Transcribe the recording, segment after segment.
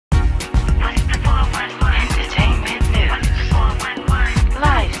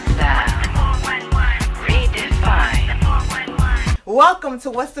Welcome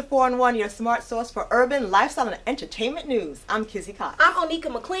to What's the 4-in-1, your smart source for urban, lifestyle, and entertainment news. I'm Kizzy Cox. I'm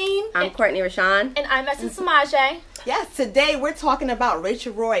Onika McLean. I'm Courtney Rashawn. And I'm Essence Samaje. Yes, today we're talking about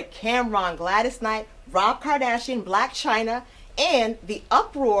Rachel Roy, Cameron, Gladys Knight, Rob Kardashian, Blac Chyna, and the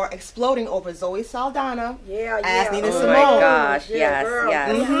uproar exploding over Zoe Saldana as Nina Simone. Oh my gosh, Yeah, yes, girl.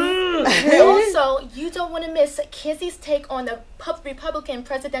 yes. And also, you don't want to miss Kizzy's take on the Republican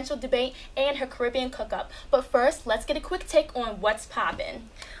presidential debate and her Caribbean cook-up. But first, let's get a quick take on what's poppin'.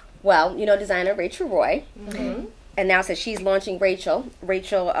 Well, you know, designer Rachel Roy announced that she's launching Rachel Roy,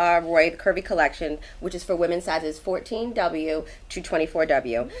 the Curvy Collection, which is for women's sizes 14W to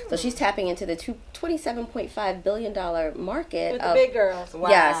 24W. So she's tapping into the $27.5 billion market With of the big girls. Wow.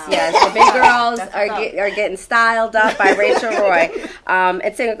 Yes, the big girls are getting styled up by Rachel Roy.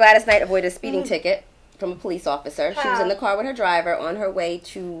 And singer Gladys Knight avoided a speeding ticket from a police officer. She was in the car with her driver on her way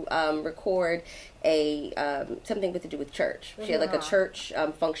to record a something to do with church. She had like a church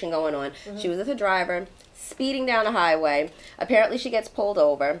function going on. She was with her driver, speeding down the highway. Apparently she gets pulled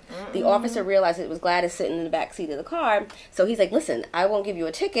over. The officer realized it was Gladys sitting in the back seat of the car, so he's like, listen, I won't give you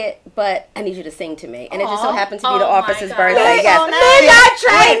a ticket, but I need you to sing to me. And it just so happened to be the officer's birthday. Yes. They're not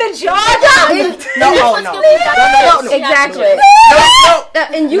trained to Georgia. No. Exactly.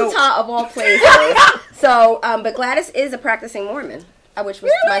 In Utah of all places. So, but Gladys is a practicing Mormon. Which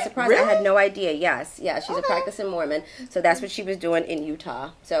was my surprise. Really? I had no idea. Yes, she's a practicing Mormon. So that's what she was doing in Utah.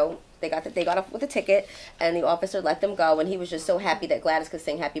 So they got off with a ticket, and the officer let them go. And he was just so happy that Gladys could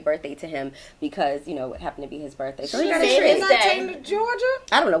sing "Happy Birthday" to him because it happened to be his birthday. So he got a treat. She's not taken to Georgia.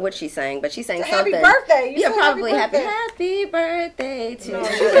 I don't know what she sang, but she sang Happy something. Birthday. You Probably happy birthday to you. No,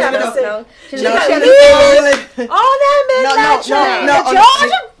 she had to sing. All that midnight train.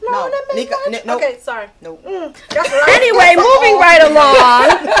 Georgia. No. Okay, sorry. No. That's right. Anyway, moving right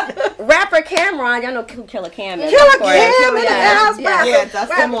along. Rapper Cameron, y'all know who Killer Cam is. Killer Cam in the house. Yeah,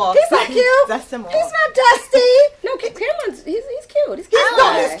 dust him off. He's not cute. Dust him off. He's not dusty. No, Cameron's he's cute. He's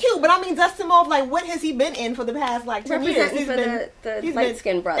He's cute, but I mean, dust him off. Like, what has he been in for the past 10 years? Representing for the light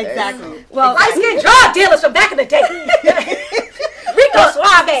skinned brothers. Exactly. Well, Light skinned drug dealers from back in the day. Rico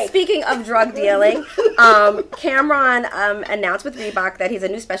Suave. Speaking of drug dealing, Cameron announced with Reebok that he's a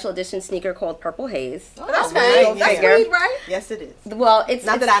new special edition sneaker called Purple Haze. Oh, That's right. right. That's weed, right? Yes, it is. Well, it's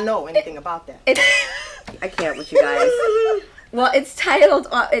Not that I know anything about that. I can't with you guys. Well, it's titled.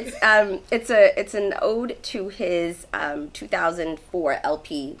 It's an ode to his 2004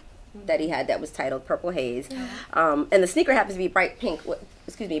 LP that he had that was titled Purple Haze, and the sneaker happens to be bright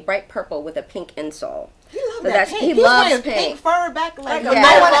purple with a pink insole. He loves pink fur back like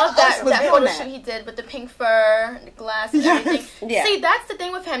I love that photo shoot he did with the pink fur, the glasses, everything. Yeah. See, that's the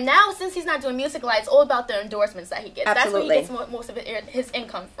thing with him now. Since he's not doing music, it's all about the endorsements that he gets. Absolutely. That's where he gets most of his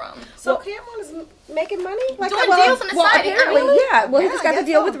income from. So Cameron is making money? Doing deals on the side. Apparently, Well, he just got the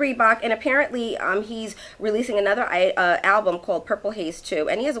deal with Reebok, and apparently he's releasing another album called Purple Haze 2,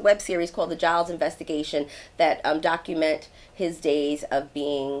 and he has a web series called The Giles Investigation that document his days of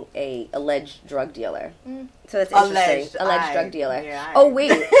being a alleged drug dealer. So that's interesting. Alleged drug dealer. Yeah, oh wait,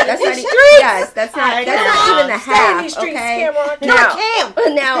 that's not. That's not even the half. Okay.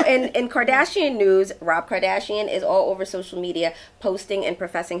 Now in Kardashian news, Rob Kardashian is all over social media posting and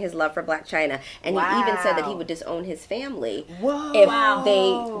professing his love for Blac Chyna, and he even said that he would disown his family if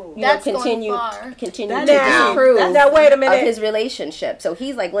they continue to disapprove of his relationship. So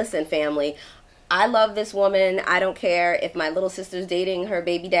he's like, listen, family, I love this woman. I don't care if my little sister's dating her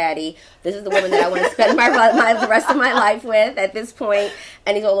baby daddy. This is the woman that I want to spend the rest of my life with at this point.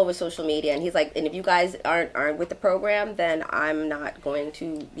 And he's all over social media. And he's like, and if you guys aren't with the program, then I'm not going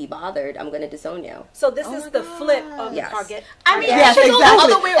to be bothered. I'm going to disown you. So this is the flip of the Kardashian. I mean, it should go the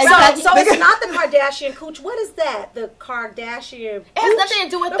other way around. So it's not the Kardashian cooch. What is that? The Kardashian It has nothing to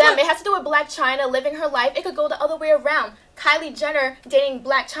do with them. It has to do with Blac Chyna living her life. It could go the other way around. Kylie Jenner dating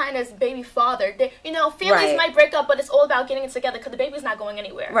Blac Chyna's baby father. Families might break up, but it's all about getting it together because the baby's not going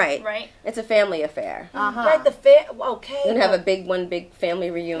anywhere. Right. It's a family affair. Right. Okay. We're gonna have a big family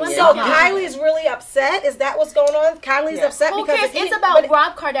reunion. So Kylie's really upset. Is that what's going on? Kylie's upset because it's about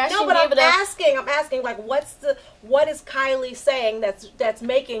Rob Kardashian. No, but I'm asking, like, what is Kylie saying that's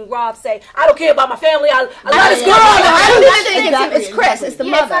making Rob say, I don't care about my family. I love this girl. It's Chris. It's the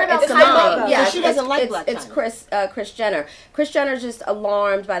mother. It's the mom. Yeah, she doesn't like Blac Chyna. It's Kris Jenner. Kris Jenner's just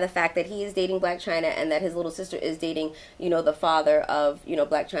alarmed by the fact that he is dating Blac Chyna and that his little sister is dating, the father of,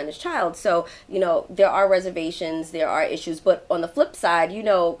 Blac Chyna's child. So, there are reservations, there are issues. But on the flip side,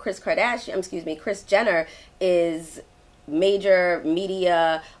 Kris Jenner is major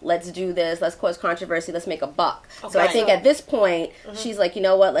media, let's do this, let's cause controversy, let's make a buck. Okay. So I think at this point, she's like, you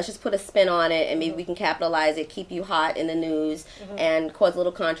know what, let's just put a spin on it and maybe we can capitalize it, keep you hot in the news and cause a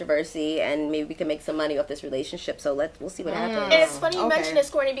little controversy, and maybe we can make some money off this relationship. So we'll see what happens. And it's funny you mention this,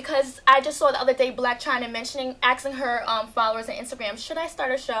 Courtney, because I just saw the other day Blac Chyna asking her followers on Instagram, should I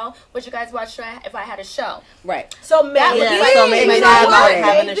start a show? Would you guys watch if I had a show? Right. So maybe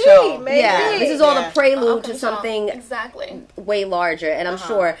having a show. Yeah, this is all the prelude to something exactly way larger, and I'm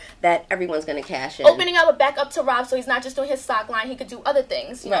sure that everyone's going to cash in. Opening up a back up to Rob, so he's not just doing his stock line, he could do other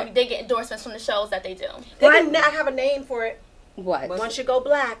things. You know, they get endorsements from the shows that they do. They can not have a name for it. What? Once you go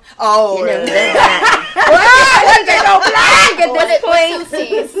black. Oh, you know, once you go black.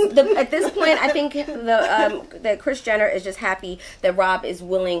 At this point, I think that Kris Jenner is just happy that Rob is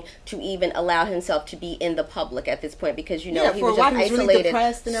willing to even allow himself to be in the public at this point, because he was just isolated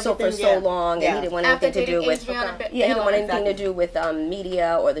for so long, and he didn't want anything to do with he didn't want anything to do with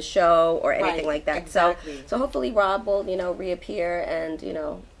media or the show or anything like that. Exactly. So hopefully Rob will reappear, and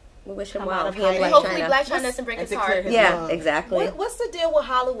we wish him well. Hopefully Blac Chyna doesn't break his heart. Yeah, exactly. What's the deal with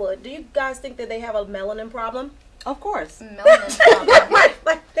Hollywood? Do you guys think that they have a melanin problem? Of course. Melanin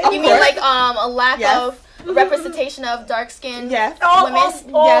problem. You mean like a lack of representation of dark-skinned women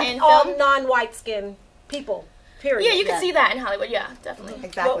in film? Non-white skinned people, period. Yeah, you can see that in Hollywood. Yeah, definitely.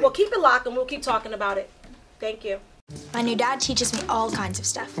 Exactly. We'll keep it locked and we'll keep talking about it. Thank you. My new dad teaches me all kinds of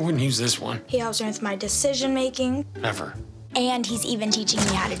stuff. I wouldn't use this one. He helps me with my decision making. Never. And he's even teaching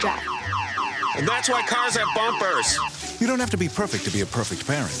me how to drive. And that's why cars have bumpers. You don't have to be perfect to be a perfect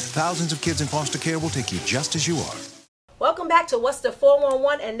parent. Thousands of kids in foster care will take you just as you are. Welcome back to What's the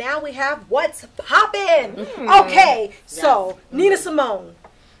 411, and now we have What's Poppin'. Okay, so Nina Simone,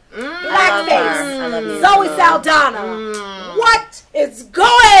 Blackface, Zoe Saldana. What is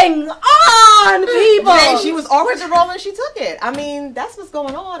going on, people? And she was offered the role and she took it. I mean, that's what's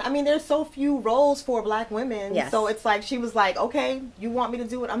going on. I mean, there's so few roles for black women. Yes. So it's like, she was like, okay, you want me to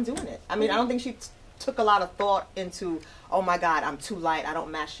do it, I'm doing it. I mean, I don't think she took a lot of thought into, oh my God, I'm too light, I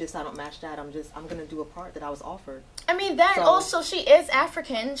don't match this, I don't match that, I'm going to do a part that I was offered. I mean, also, she is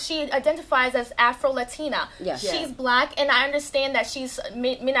African. She identifies as Afro-Latina. Yeah. She's black, and I understand that she's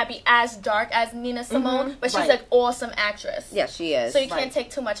may not be as dark as Nina Simone, but she's an awesome actress. Yeah, she is. So you can't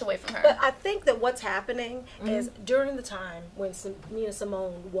take too much away from her. But I think that what's happening is during the time when Nina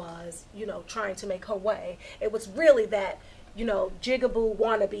Simone was, trying to make her way, it was really that, jigaboo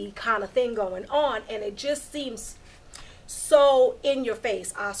wannabe kind of thing going on, and it just seems so in your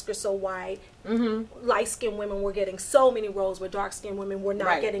face. Oscar so white, light-skinned women were getting so many roles where dark-skinned women were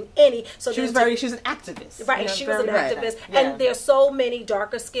not getting any. So she was an activist. Right, she was an activist, and there's so many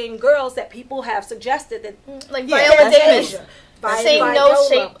darker-skinned girls that people have suggested that, like Viola Davis. Same nose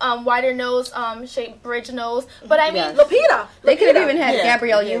shape, wider nose shape, bridge nose. But I mean, Lupita. They could have even had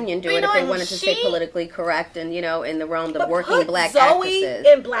Gabrielle Union do it if they wanted to stay politically correct and in the realm of working black Zoe actresses.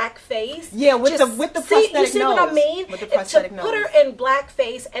 in blackface. Yeah, with the prosthetic nose. You see what I mean? With the prosthetic nose. Put her in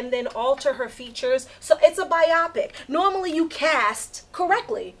blackface and then alter her features, so it's a biopic. Normally, you cast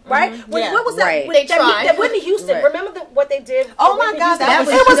correctly, right? What was that? Right. They tried. That Whitney Houston. Remember what they did? Oh my God, it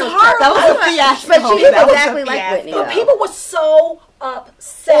was horrible. That was a fiasco. But she looked exactly like Whitney. But people were so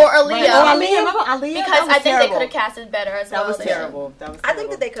upset. Or Aaliyah. Remember Aaliyah? Because I think they could have casted better as well. That was terrible. I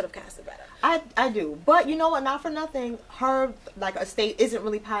think that they could have casted better. I do. But you know what? Not for nothing. Her estate isn't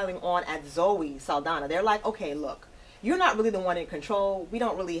really piling on at Zoe Saldana. They're like, okay, look, you're not really the one in control. We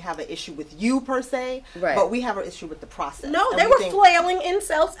don't really have an issue with you per se, but we have an issue with the process. No, they were flailing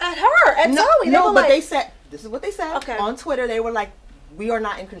insults at her, at Zoe. No, but they said, this is what they said on Twitter. They were like, we are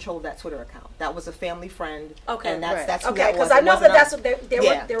not in control of that Twitter account. That was a family friend. Okay. And that's who okay, that was. because I know that's what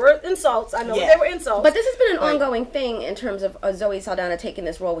there were insults. I know there were insults. But this has been an ongoing thing in terms of Zoe Saldana taking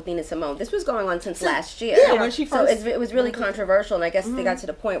this role with Nina Simone. This was going on since last year. Yeah, when she first... So it was really controversial, and I guess they got to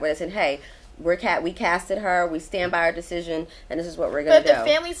the point where they said, hey, we casted her, we stand by our decision, and this is what we're going to do. But if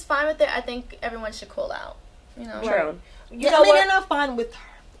the family's fine with it, I think everyone should call out. True. I mean, they're not fine with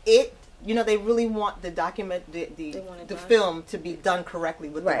it. They really want the the film to be done correctly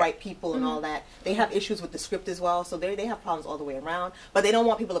with the right people and all that. They have issues with the script as well, so they have problems all the way around. But they don't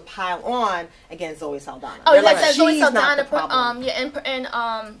want people to pile on against Zoe Saldana. Oh, that's Zoe Saldana.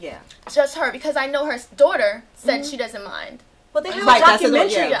 Just her, because I know her daughter said she doesn't mind. But they have a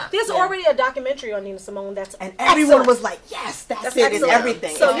documentary. There's already a documentary on Nina Simone and everyone was like, yes, that's it, and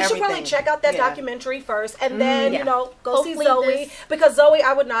everything. So you should probably check out that documentary first, and then go see Zoe, because Zoe,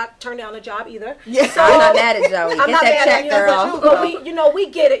 I would not turn down a job either. Yeah, so, I'm not mad at Zoe. I'm not mad at you, girl. But we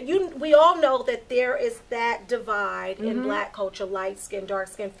get it. We all know that there is that divide in black culture: light skin, dark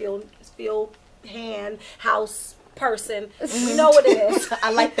skin, field hand, house person. We know what it is.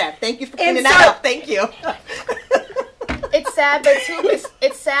 I like that. Thank you for cleaning that up. Thank you. It's sad, but too,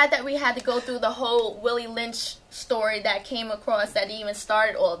 it's sad that we had to go through the whole Willie Lynch story that came across that even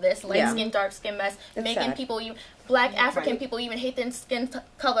started all this light skin, dark skin mess, making sad. People, Black African people, even hate their skin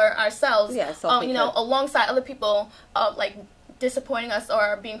color ourselves. Yeah, alongside other people, like disappointing us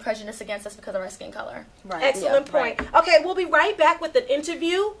or being prejudiced against us because of our skin color. Right. Excellent point. Right. Okay, we'll be right back with an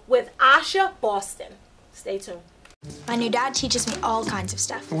interview with Asha Boston. Stay tuned. My new dad teaches me all kinds of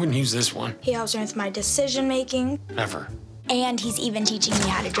stuff. I wouldn't use this one. He helps me with my decision making. Never. And he's even teaching me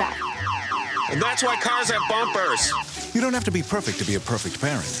how to drive. And that's why cars have bumpers. You don't have to be perfect to be a perfect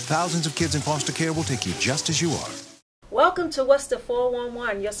parent. Thousands of kids in foster care will take you just as you are. Welcome to What's the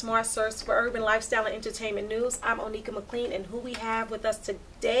 411, your smart source for urban lifestyle and entertainment news. I'm Onika McLean, and who we have with us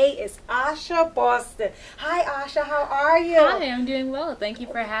today is Asha Boston. Hi, Asha. How are you? Hi, I'm doing well. Thank you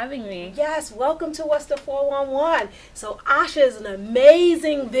for having me. Yes, welcome to What's the 411. So Asha is an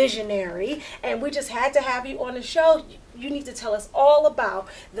amazing visionary, and we just had to have you on the show. You need to tell us all about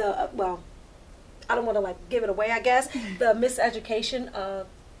the, I don't want to give it away, I guess, the miseducation of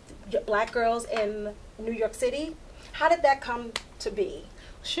Black girls in New York City. How did that come to be?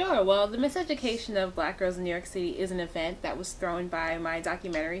 Sure. Well, the Miseducation of Black Girls in New York City is an event that was thrown by my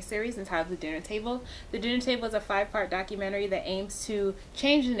documentary series entitled The Dinner Table. The Dinner Table is a 5-part documentary that aims to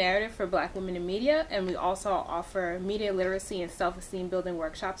change the narrative for Black women in media, and we also offer media literacy and self-esteem building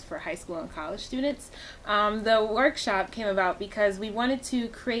workshops for high school and college students. The workshop came about because we wanted to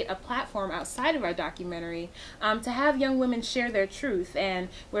create a platform outside of our documentary to have young women share their truth, and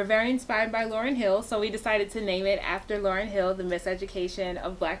we're very inspired by Lauryn Hill, so we decided to name it after Lauryn Hill, The Miseducation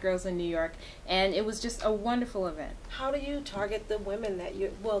of Black Girls in New York, and it was just a wonderful event. How do you target the women that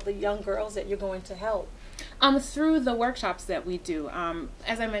the young girls that you're going to help? Through the workshops that we do.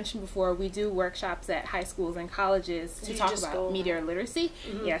 As I mentioned before, we do workshops at high schools and colleges to talk about media literacy.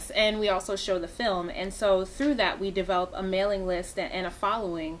 Mm-hmm. Yes, and we also show the film. And so through that, we develop a mailing list and a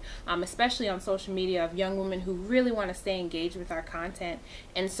following, especially on social media, of young women who really want to stay engaged with our content.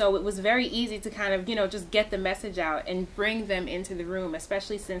 And so it was very easy to kind of, just get the message out and bring them into the room,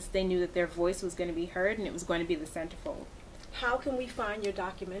 especially since they knew that their voice was going to be heard and it was going to be the centerfold. How can we find your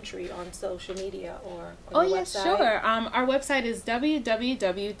documentary on social media or on your website? Sure. Our website is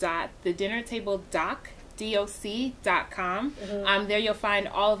www.thedinnertabledoc.com. Mm-hmm. There you'll find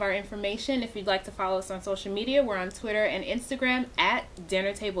all of our information. If you'd like to follow us on social media, we're on Twitter and Instagram at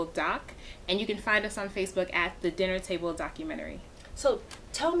DinnerTableDoc, and you can find us on Facebook at The Dinner Table Documentary. So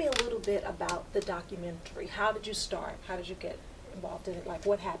tell me a little bit about the documentary. How did you start? How did you get involved in it?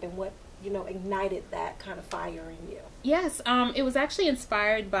 What happened? What ignited that kind of fire in you? Yes, it was actually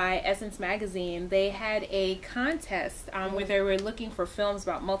inspired by Essence Magazine. They had a contest where they were looking for films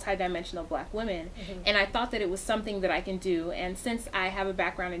about multidimensional Black women, and I thought that it was something that I can do. And since I have a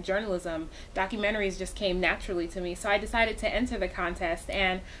background in journalism, documentaries just came naturally to me. So I decided to enter the contest,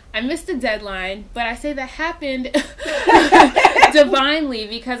 and I missed the deadline, but I say that happened divinely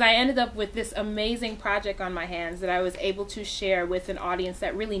because I ended up with this amazing project on my hands that I was able to share with an audience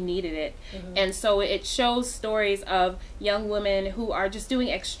that really needed it. And so it shows stories of young women who are just doing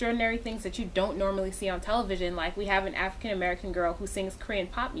extraordinary things that you don't normally see on television. Like we have an African American girl who sings Korean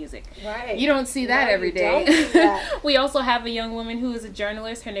pop music. Right. You don't see that every day. We also have a young woman who is a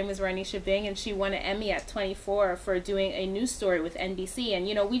journalist. Her name is Ranisha Bing, and she won an Emmy at 24 for doing a news story with NBC. And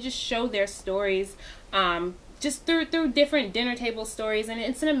we just show their stories just through different dinner table stories, and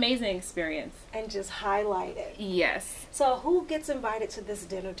it's an amazing experience. And just highlight it. Yes. So who gets invited to this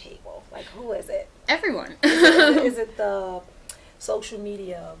dinner table? Who is it? Everyone. Is it the social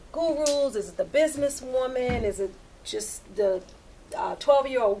media gurus? Is it the businesswoman? Is it just the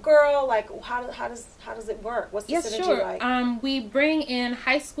 12-year-old girl? How does it work? What's the synergy like? We bring in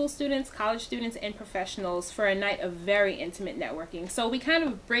high school students, college students, and professionals for a night of very intimate networking. So we kind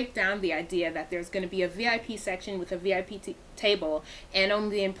of break down the idea that there's going to be a VIP section with a VIP table, and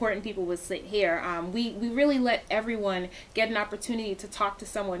only the important people will sit here. We really let everyone get an opportunity to talk to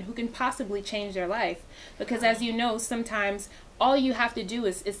someone who can possibly change their life, because as you know, sometimes all you have to do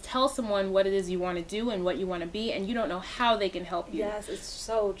is tell someone what it is you want to do and what you want to be, and you don't know how they can help you. Yes, it's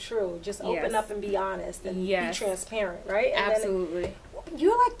so true. Just open up and be honest and be transparent, right? And absolutely.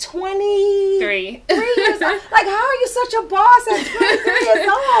 You're 23 3 years old. How are you such a boss at 23 years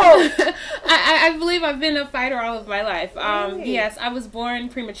old? I believe I've been a fighter all of my life. Yes, I was born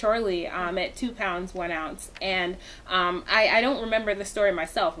prematurely at 2 pounds 1 ounce, and I don't remember the story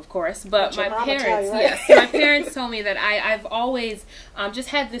myself, of course, but my parents, my parents told me that I've always just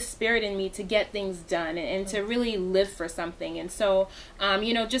had this spirit in me to get things done and to really live for something. And so,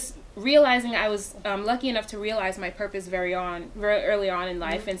 you know, just realizing I was lucky enough to realize my purpose very early on in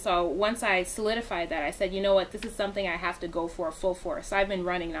life. And so once I solidified that, I said, you know what, this is something I have to go for full force. So I've been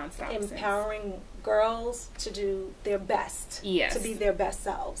running nonstop. Empowering girls to do their best. Yes. To be their best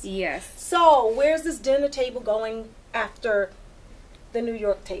selves. Yes. So where's this dinner table going after the New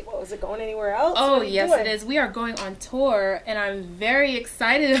York table? Is it going ananywhere else? Oh, yes, it is. We are going on tour, and I'm very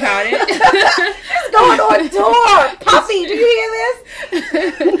excited about it. It's going on tour! Puffy, do you hear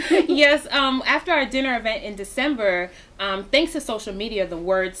this? Yes, after our dinner event in December, thanks to social media, the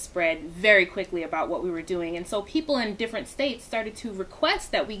word spread very quickly about what we were doing. And so people in different states started to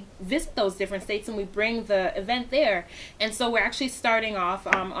request that we visit those different states and we bring the event there. And so we're actually starting off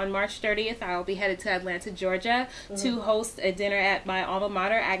on March 30th. I'll be headed to Atlanta, Georgia to host a dinner at my alma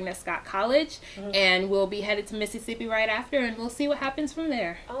mater, Agnes Scott College. And we'll be headed to Mississippi right after, and we'll see what happens from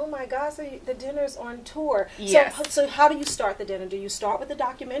there. Oh my God, so the dinner's on tour. Yes. So how do you start the dinner? Do you start with the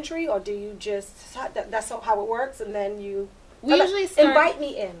documentary, or do you just, that's how it works, and then you... We usually start... Invite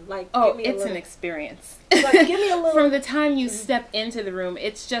me in. Like, oh, it's an experience. Like, give me a little... From the time you step into the room,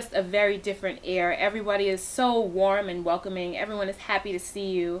 it's just a very different air. Everybody is so warm and welcoming. Everyone is happy to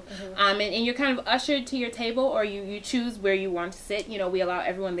see you. And you're kind of ushered to your table, or you choose where you want to sit. You know, we allow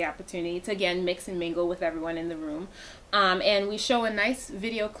everyone the opportunity to, again, mix and mingle with everyone in the room. And we show a nice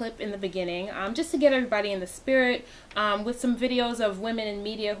video clip in the beginning, just to get everybody in the spirit, with some videos of women in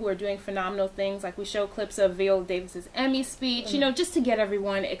media who are doing phenomenal things. Like we show clips of Viola Davis's Emmy speech, you know, just to get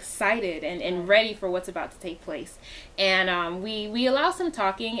everyone excited and ready for what's about to take place. And we allow some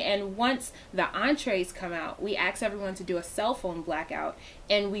talking, and once the entrees come out, we ask everyone to do a cell phone blackout.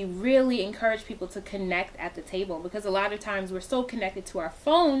 And we really encourage people to connect at the table, because a lot of times we're so connected to our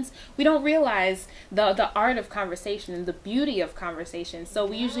phones, we don't realize the art of conversation and the beauty of conversation. So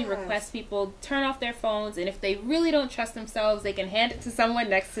we usually request people turn off their phones, and if they really don't trust themselves, they can hand it to someone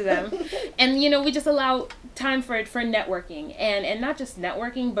next to them. And, you know, we just allow time for networking, and not just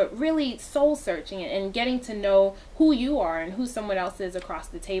networking, but really soul searching and getting to know who you are and who someone else is across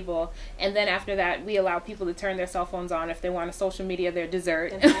the table. And then after that, we allow people to turn their cell phones on if they want to social media their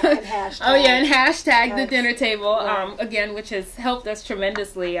dessert. And hashtag. Oh yeah, and hashtag the dinner table, again, which has helped us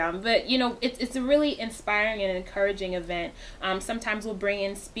tremendously. But you know, it's a really inspiring and encouraging event. Sometimes we'll bring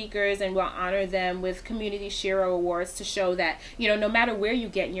in speakers and we'll honor them with community Shiro awards to show that, you know, no matter where you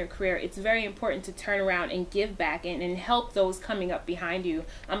get in your career, it's very important to turn around and give back and help those coming up behind you.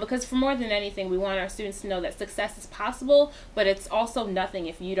 Because for more than anything, we want our students to know that success is possible, but it's also nothing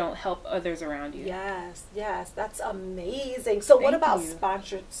if you don't help others around you. Yes, yes, that's amazing. So what about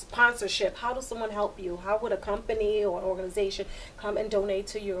sponsorship? How does someone help you? How would a company or an organization come and donate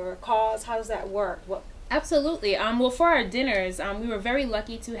to your cause? How does that work? Absolutely. Well, for our dinners, we were very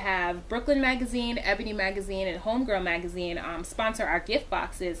lucky to have Brooklyn Magazine, Ebony Magazine, and Homegirl Magazine sponsor our gift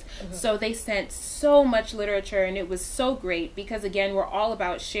boxes. So they sent so much literature, and it was so great because, again, we're all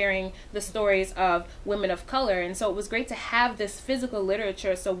about sharing the stories of women of color. And so it was great to have this physical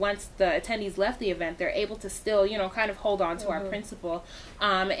literature, so once the attendees left the event, they're able to still, you know, kind of hold on to our principle.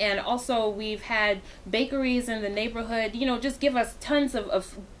 And also we've had bakeries in the neighborhood, you know, just give us tons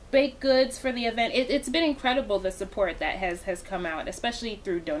of baked goods for the event. It's been incredible, the support that has come out, especially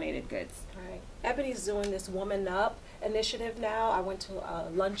through donated goods. Right. Ebony's doing this Woman Up initiative now. I went to a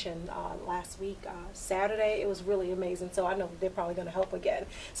luncheon last week, Saturday. It was really amazing. So I know they're probably going to help again.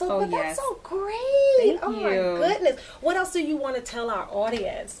 So, that's so great. Thank you. My goodness. What else do you want to tell our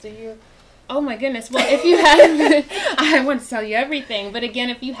audience? Do you? Oh my goodness. Well, if you have, I want to tell you everything. But again,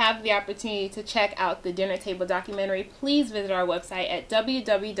 if you have the opportunity to check out the Dinner Table documentary, please visit our website at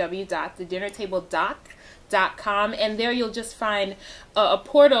www.thedinnertabledoc.com. And there you'll just find a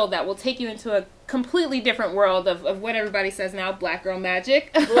portal that will take you into a completely different world of what everybody says now, Black Girl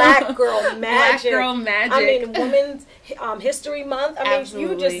Magic. Black Girl Magic. Black Girl Magic. I mean, Women's History Month. I mean,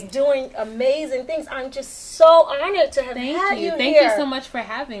 you're just doing amazing things. I'm just so honored to have had you here. Thank you so much for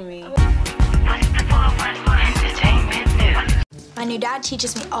having me. My new dad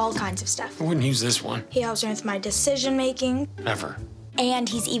teaches me all kinds of stuff. I wouldn't use this one. He helps me with my decision making. Ever. And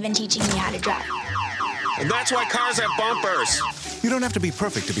he's even teaching me how to drive. And that's why cars have bumpers. You don't have to be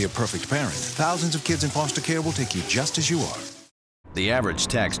perfect to be a perfect parent. Thousands of kids in foster care will take you just as you are. The average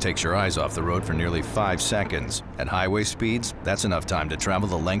text takes your eyes off the road for nearly 5 seconds. At highway speeds, that's enough time to travel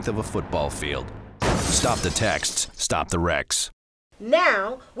the length of a football field. Stop the texts, stop the wrecks.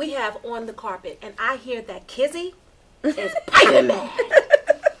 Now we have on the carpet, and I hear that Kizzy is piping mad.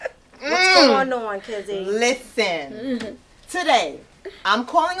 What's going on, Kizzy? Listen, today I'm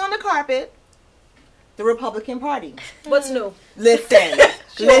calling on the carpet the Republican Party. What's new? Listen.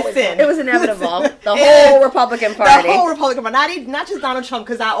 It was inevitable. The whole Republican Party. The whole Republican Party. Not just Donald Trump,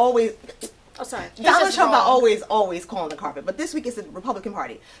 because I always... Oh, sorry. Donald Trump, I always call on the carpet. But this week it's the Republican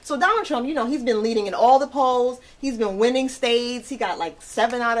Party. So Donald Trump, you know, he's been leading in all the polls. He's been winning states. He got like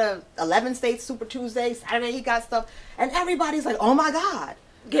 7 out of 11 states, Super Tuesday, Saturday he got stuff. And everybody's like, oh my God.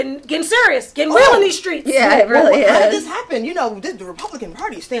 Getting serious, getting real in these streets. Yeah, it really is. How did this happen? You know, the Republican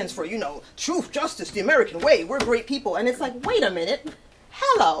Party stands for, you know, truth, justice, the American way. We're great people. And it's like, wait a minute.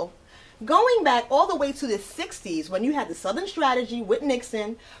 Hello. Going back all the way to the 60s when you had the Southern Strategy with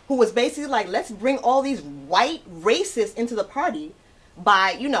Nixon, who was basically like, let's bring all these white racists into the party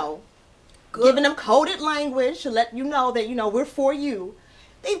by, you know, giving them coded language to let you know that, you know, we're for you.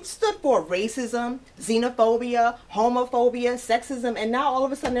 They stood for racism, xenophobia, homophobia, sexism, and now all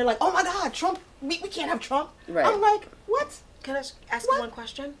of a sudden they're like, oh my God, Trump, we can't have Trump. Right. I'm like, what? Can I ask you one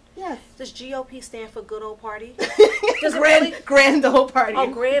question? Yes. Does GOP stand for good old party? Does grand old party. Oh,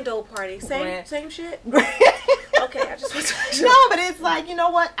 grand old party. Same shit? Okay, I just want to... No, but it's like, you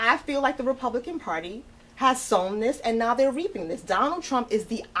know what? I feel like the Republican Party has sown this, and now they're reaping this. Donald Trump is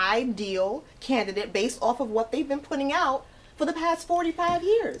the ideal candidate based off of what they've been putting out for the past 45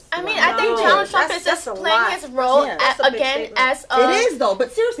 years. I mean, I think Donald Trump is just playing his role again as a... It is, though,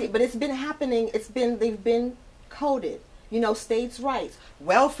 but seriously, but it's been happening. They've been coded. You know, states' rights,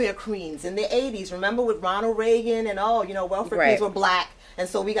 welfare queens in the 80s. Remember with Ronald Reagan and all, you know, welfare queens were black. And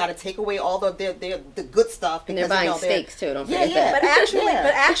so we got to take away all the good stuff. Because, and they're buying steaks, too, don't forget that.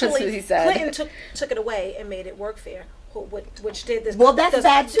 But actually he said. Clinton took it away and made it work fair. Which did this? Well, that's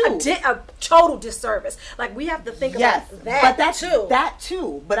bad too. A total disservice. Like we have to think about that. But that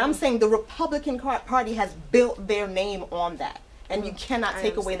too. But I'm saying the Republican Party has built their name on that, and you cannot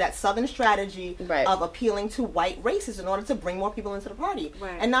take away that Southern strategy of appealing to white races in order to bring more people into the party.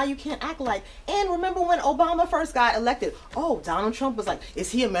 Right. And now you can't act like. And remember when Obama first got elected? Oh, Donald Trump was like,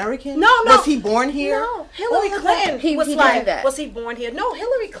 "Is he American? No. Was he born here? No, Hillary Clinton. He was did like, that. Was he born here? No,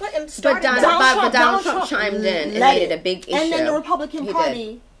 Hillary Clinton started. But Donald Trump chimed in and made it a big issue. And then the Republican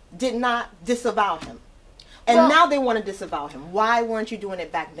Party did not disavow him. And now they want to disavow him. Why weren't you doing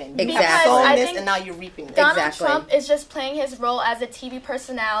it back then? You have sown this and now you're reaping it. Donald Trump is just playing his role as a TV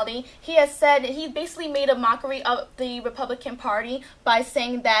personality. He has said, he basically made a mockery of the Republican Party by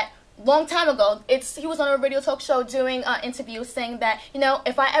saying that long time ago, he was on a radio talk show doing an interview saying that, you know,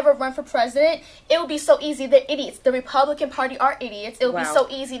 if I ever run for president, it would be so easy. They're idiots. The Republican Party are idiots. It would be so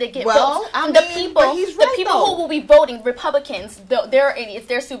easy to get votes. The people who will be voting, Republicans, they're idiots.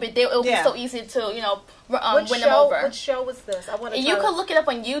 They're stupid. It would be so easy to, you know, win them over. Which show was this? I want to. You could look it up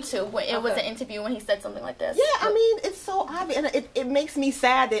on YouTube. When it was an interview when he said something like this. Yeah, I mean, it's so obvious, and it makes me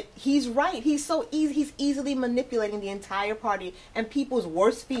sad that he's right. He's so easy. He's easily manipulating the entire party and people's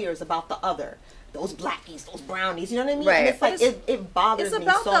worst fears about the other. Those blackies, those brownies, you know what I mean? Right. And it's like, it bothers me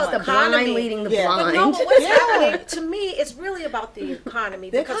so much. The blind leading the blind. But no, but what's happening, to me, it's really about the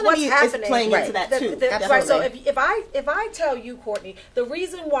economy. Because what's happening is playing into that too. Right, so if I tell you, Courtney, the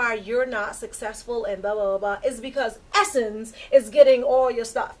reason why you're not successful and blah, blah, blah, blah, is because Essence is getting all your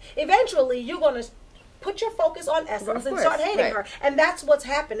stuff. Eventually, you're going to put your focus on Essence and start hating her. And that's what's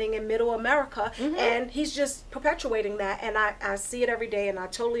happening in middle America. And he's just perpetuating that. And I see it every day, and I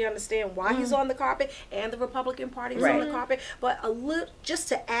totally understand why he's on the carpet and the Republican Party is on the carpet. But just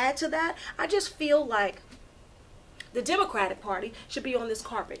to add to that, I just feel like the Democratic Party should be on this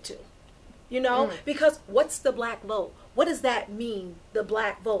carpet too. You know, because what's the black vote? What does that mean, the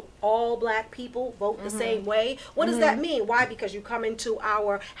black vote? All black people vote the same way? What does that mean? Why? Because you come into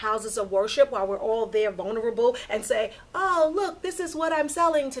our houses of worship while we're all there vulnerable and say, oh, look, this is what I'm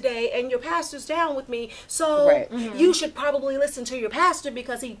selling today, and your pastor's down with me, so you should probably listen to your pastor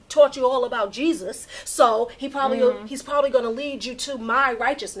because he taught you all about Jesus, so he's probably going to lead you to my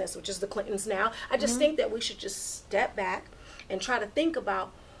righteousness, which is the Clintons now. I just think that we should just step back and try to think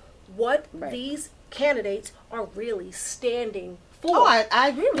about what these candidates are really standing for. Oh, I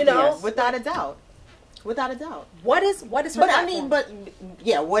agree with you. Without a doubt. Without a doubt. What is her platform? I mean,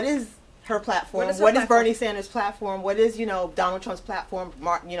 what is her platform? What is Bernie Sanders' platform? What is, you know, Donald Trump's platform?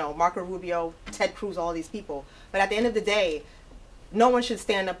 Marco Rubio, Ted Cruz, all these people. But at the end of the day, no one should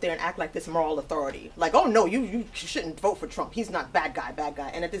stand up there and act like this moral authority. Like, oh no, you shouldn't vote for Trump. He's not bad guy.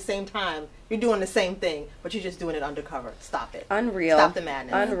 And at the same time, you're doing the same thing, but you're just doing it undercover. Stop it. Unreal. Stop the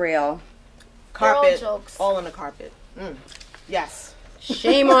madness. Unreal. Carpet. All on the carpet. Yes.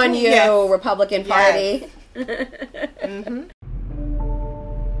 Shame on you, Republican Party.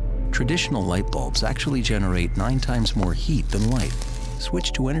 traditional light bulbs actually generate 9 times more heat than light.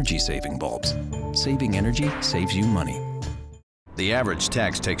 Switch to energy-saving bulbs. Saving energy saves you money. The average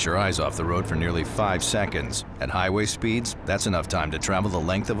text takes your eyes off the road for nearly 5 seconds. At highway speeds, that's enough time to travel the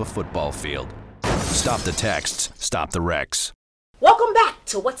length of a football field. Stop the texts, stop the wrecks. Welcome back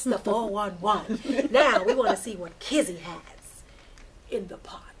to What's the 411. Now we want to see what Kizzy has in the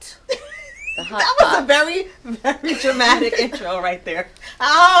pot. That was a very, very dramatic intro right there.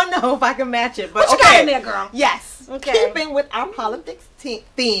 I don't know if I can match it, but what you got in there, girl? Yes. Okay. Keeping with our politics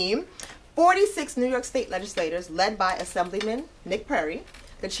theme, 46 New York State legislators, led by Assemblyman Nick Perry,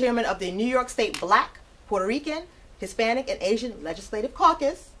 the chairman of the New York State Black, Puerto Rican, Hispanic, and Asian Legislative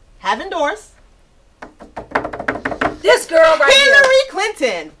Caucus, have endorsed this girl right here, Hillary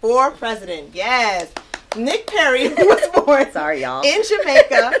Clinton, for president. Yes. Nick Perry was born Sorry, y'all. in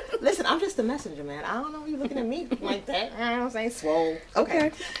Jamaica. Listen, I'm just a messenger, man. I don't know why you're looking at me like that. I don't say swole.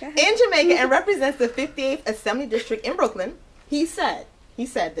 Okay. In Jamaica and represents the 58th Assembly District in Brooklyn. He said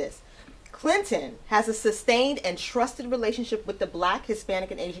this. Clinton has a sustained and trusted relationship with the Black, Hispanic,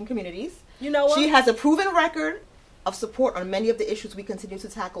 and Asian communities. You know what? She has a proven record of support on many of the issues we continue to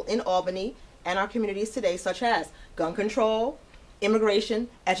tackle in Albany and our communities today, such as gun control, immigration,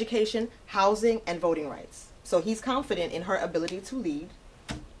 education, housing, and voting rights. So he's confident in her ability to lead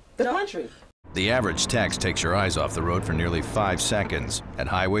the country. The average text takes your eyes off the road for nearly 5 seconds. At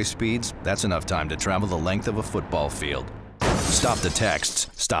highway speeds, that's enough time to travel the length of a football field. Stop the texts,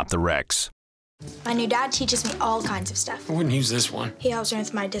 stop the wrecks. My new dad teaches me all kinds of stuff. I wouldn't use this one. He helps me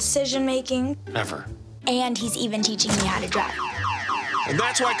with my decision making. Ever. And he's even teaching me how to drive. And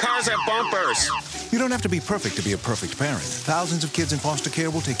that's why cars have bumpers. You don't have to be perfect to be a perfect parent. Thousands of kids in foster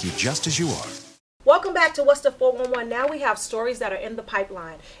care will take you just as you are. Welcome back to What's the 411. Now we have stories that are in the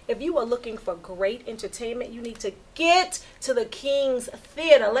pipeline. If you are looking for great entertainment, you need to get to the King's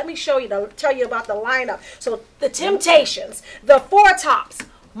Theater. Let me tell you about the lineup. So the Temptations, the Four Tops,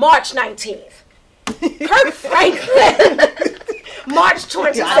 March 19th. Kirk Franklin, March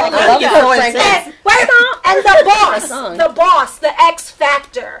 22nd. And the boss, the X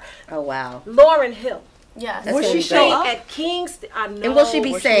Factor. Oh wow. Lauren Hill. Yes. That's Will gonna she be show great. at King's? I know. And will she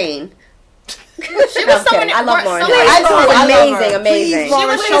be sane? She was someone. I love Lauren Hill. I love her. Amazing. Please, She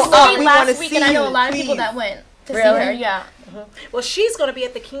Lauren, was show up. We want to last week, see and I know you, a lot of please. people that went to Really? see her. Yeah. Well, she's going to be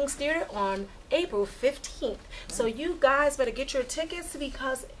at the King's Theater on April 15th. So you guys better get your tickets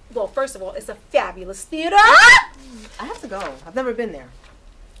because, well, first of all, it's a fabulous theater. I have to go. I've never been there.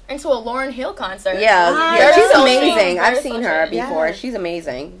 Into a Lauren Hill concert. Yeah, she's amazing. I've Very seen her social. before. Yeah. She's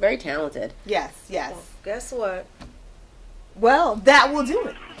amazing. Very talented. Yes. Well, guess what? Well, that will do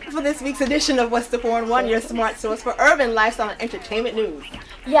it for this week's edition of What's the 411, your smart source for urban lifestyle and entertainment news.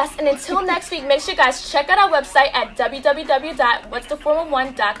 Yes, and until next week, make sure you guys check out our website at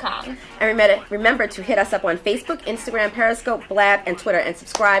www.whatsthe411.com. And remember to hit us up on Facebook, Instagram, Periscope, Blac, and Twitter, and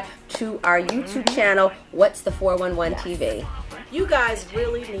subscribe to our YouTube channel, What's the 411 TV. You guys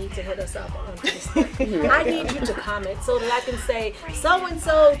really need to hit us up on Facebook. I need you to comment so that I can say,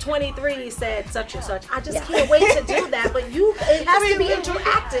 so-and-so 23 said such and such. I just can't wait to do that, but it has to be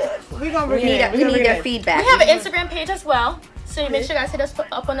interactive. We need their feedback. We have an Instagram page as well, so make sure you guys hit us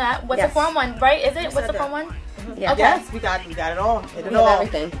up on that. What's the 411, right? Is it? What's the 411? Yeah. Okay. Yes, we got it all. We have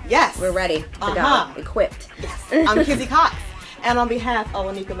everything. Yes. We're ready to go. Equipped. Yes. I'm Kizzy Cox. And on behalf of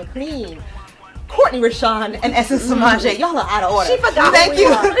Anika McLean, Courtney Rashawn, and Essence Samaje, y'all are out of order. She forgot. Thank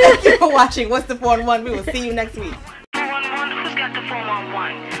you. Thank you for watching What's the 411. We will see you next week. 411, who's got the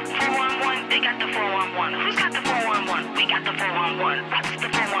 411? 411, they got the 411. Who's got the 411? We got the 411. What's the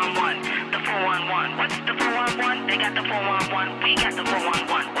 411? The 411. What's the 411? They got the 411. We got the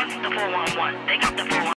 411. What's the 411? They got the 411.